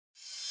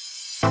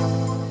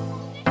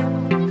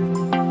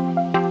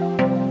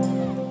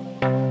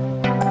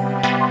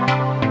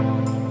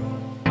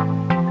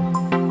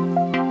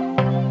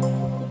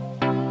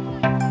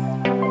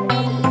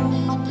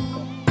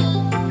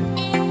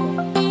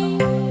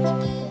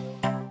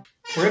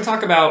We're going to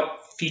talk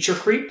about feature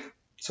creep.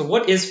 So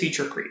what is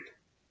feature creep?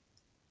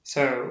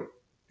 So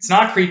it's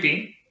not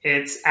creepy.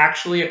 It's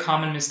actually a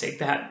common mistake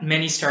that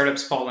many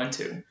startups fall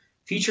into.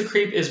 Feature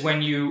creep is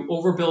when you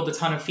overbuild a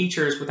ton of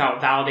features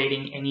without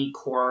validating any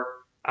core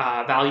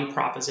value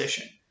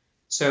proposition.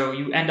 So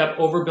you end up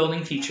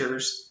overbuilding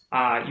features.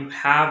 You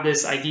have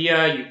this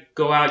idea, you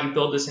go out, you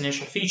build this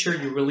initial feature,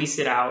 you release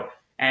it out,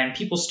 and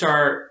people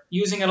start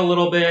using it a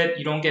little bit,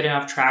 you don't get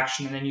enough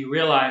traction, and then you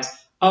realize,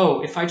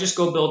 oh, if I just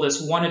go build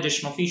this one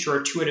additional feature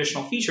or two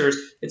additional features,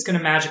 it's going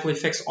to magically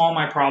fix all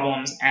my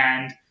problems,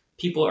 and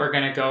people are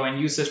going to go and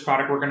use this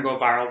product, we're going to go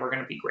viral, we're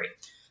going to be great.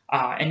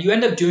 And you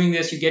end up doing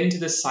this, you get into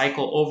this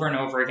cycle over and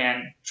over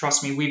again.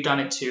 Trust me, we've done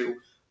it too,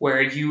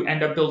 where you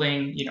end up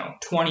building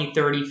 20,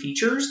 30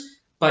 features,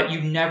 but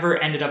you never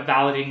ended up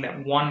validating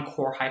that one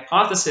core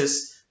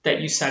hypothesis that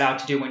you set out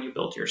to do when you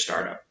built your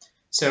startup.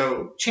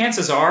 So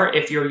chances are,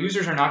 if your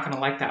users are not going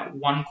to like that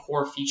one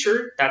core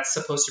feature that's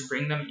supposed to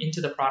bring them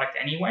into the product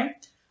anyway,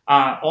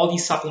 all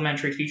these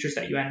supplementary features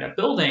that you end up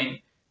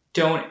building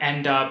don't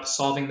end up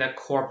solving the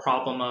core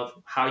problem of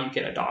how you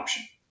get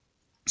adoption.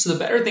 So the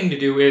better thing to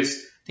do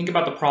is think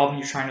about the problem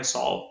you're trying to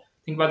solve.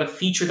 Think about the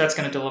feature that's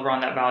going to deliver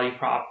on that value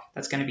prop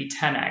that's going to be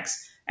 10x,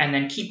 and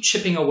then keep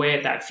chipping away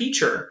at that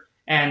feature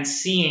and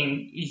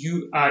seeing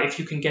if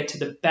you can get to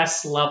the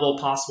best level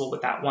possible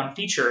with that one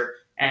feature.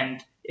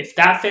 And if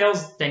that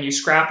fails, then you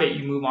scrap it,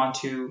 you move on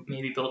to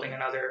maybe building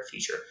another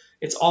feature.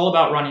 It's all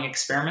about running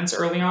experiments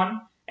early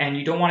on, and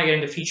you don't want to get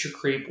into feature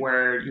creep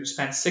where you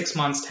spend 6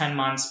 months, 10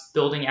 months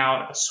building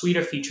out a suite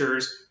of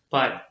features,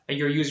 but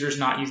your user's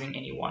not using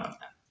any one of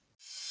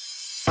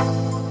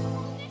them.